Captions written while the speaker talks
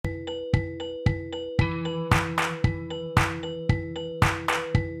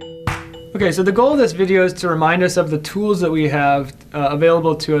Okay, so the goal of this video is to remind us of the tools that we have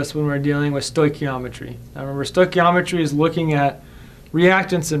available to us when we're dealing with stoichiometry. Now remember, stoichiometry is looking at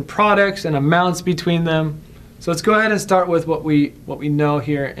reactants and products and amounts between them. So let's go ahead and start with what we know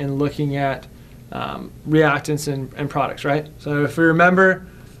here in looking at reactants and products, right? So if we remember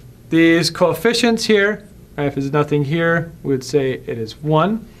these coefficients here, right, if there's nothing here, we would say it is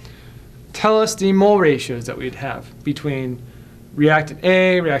 1. Tell us the mole ratios that we'd have between reactant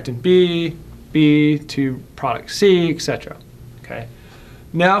A, reactant B, B to product C, etc. Okay.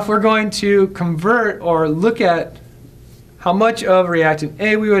 Now if we're going to convert or look at how much of reactant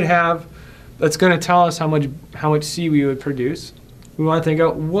A we would have, that's going to tell us how much C we would produce. We want to think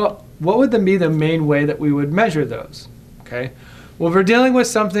out what would then be the main way that we would measure those. Okay. Well, if we're dealing with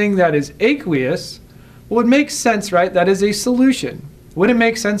something that is aqueous, well, it makes sense, right? That is a solution. Would it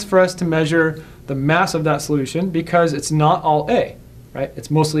make sense for us to measure the mass of that solution because it's not all A, right? It's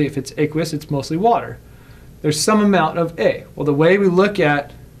mostly, if it's aqueous, it's mostly water. There's some amount of A. Well, the way we look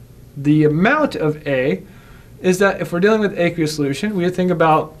at the amount of A is that if we're dealing with aqueous solution, we would think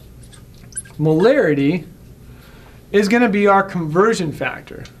about molarity is going to be our conversion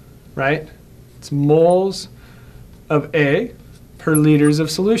factor, right? It's moles of A per liters of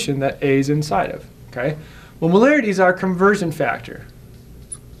solution that A is inside of, okay? Well, molarity is our conversion factor.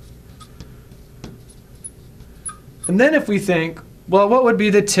 And then if we think, well, what would be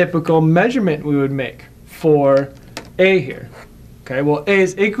the typical measurement we would make for A here? Okay, well, A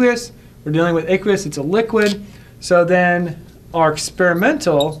is aqueous. We're dealing with aqueous. It's a liquid. So then our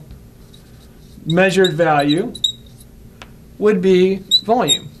experimental measured value would be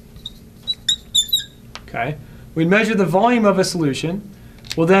volume. Okay, we measure the volume of a solution.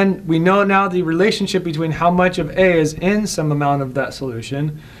 Well, then we know now the relationship between how much of A is in some amount of that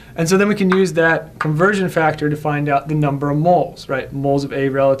solution. And so then we can use that conversion factor to find out the number of moles, right? Moles of A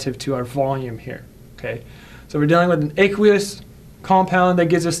relative to our volume here, okay? So we're dealing with an aqueous compound that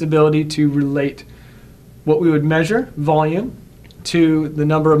gives us the ability to relate what we would measure, volume, to the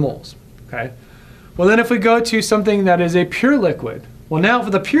number of moles, okay? Well, then if we go to something that is a pure liquid, well, now for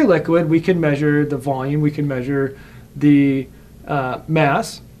the pure liquid, we can measure the volume, we can measure the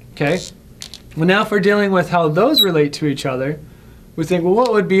mass, okay? Well, now if we're dealing with how those relate to each other, we think, well,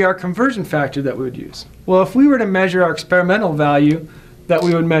 what would be our conversion factor that we would use? Well, if we were to measure our experimental value that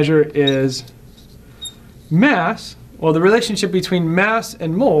we would measure is mass, well, the relationship between mass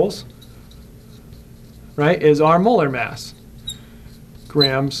and moles, right, is our molar mass,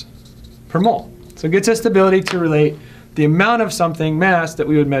 grams per mole. So it gets us the ability to relate the amount of something, mass, that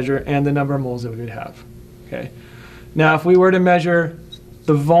we would measure and the number of moles that we would have, okay? Now, if we were to measure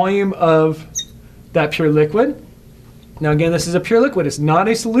the volume of that pure liquid, now again, this is a pure liquid, it's not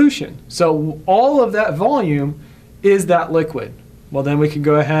a solution. So all of that volume is that liquid. Well, then we can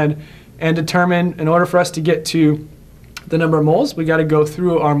go ahead and determine, in order for us to get to the number of moles, we got to go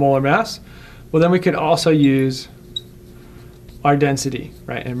through our molar mass. Well, then we could also use our density,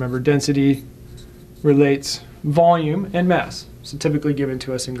 right? And remember, density relates volume and mass, so typically given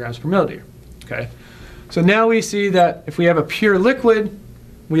to us in grams per milliliter, okay? So now we see that if we have a pure liquid,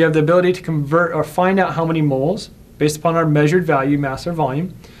 we have the ability to convert or find out how many moles based upon our measured value, mass or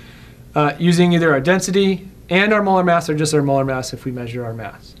volume, using either our density and our molar mass or just our molar mass if we measure our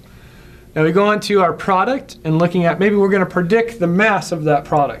mass. Now we go on to our product and looking at, maybe we're going to predict the mass of that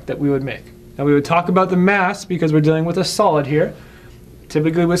product that we would make. Now we would talk about the mass because we're dealing with a solid here.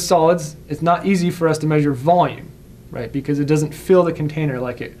 Typically with solids, it's not easy for us to measure volume, right? Because it doesn't fill the container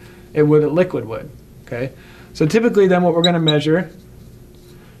like it would a liquid would, okay? So typically then what we're going to measure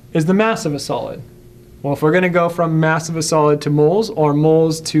is the mass of a solid. Well, if we're going to go from mass of a solid to moles or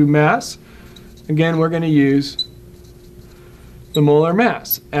moles to mass, again, we're going to use the molar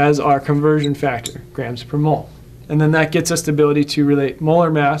mass as our conversion factor, grams per mole. And then that gets us the ability to relate molar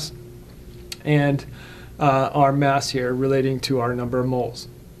mass and our mass here relating to our number of moles,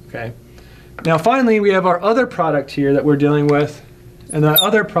 okay? Now finally, we have our other product here that we're dealing with, and that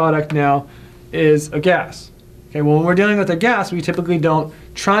other product now is a gas. Okay, well, when we're dealing with a gas, we typically don't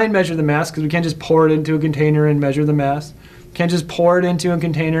try and measure the mass because we can't just pour it into a container and measure the mass. We can't just pour it into a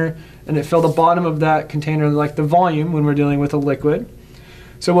container and it fill the bottom of that container like the volume when we're dealing with a liquid.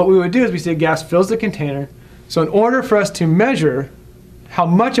 So what we would do is we say gas fills the container. So in order for us to measure how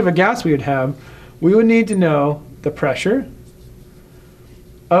much of a gas we would have, we would need to know the pressure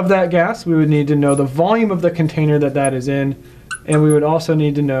of that gas. We would need to know the volume of the container that that is in, and we would also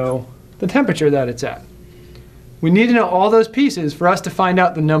need to know the temperature that it's at. We need to know all those pieces for us to find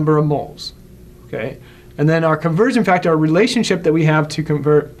out the number of moles, okay? And then our conversion factor, our relationship that we have to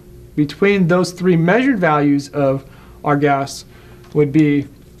convert between those three measured values of our gas would be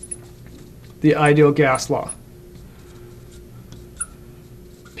the ideal gas law.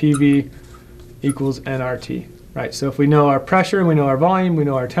 PV equals nRT, right? So if we know our pressure, and we know our volume, we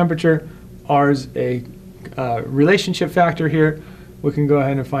know our temperature, R is a relationship factor here, we can go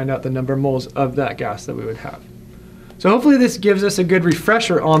ahead and find out the number of moles of that gas that we would have. So hopefully this gives us a good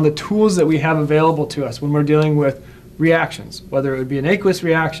refresher on the tools that we have available to us when we're dealing with reactions, whether it would be an aqueous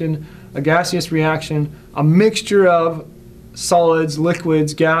reaction, a gaseous reaction, a mixture of solids,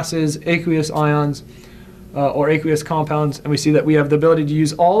 liquids, gases, aqueous ions, or aqueous compounds, and we see that we have the ability to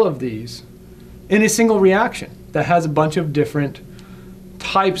use all of these in a single reaction that has a bunch of different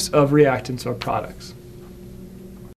types of reactants or products.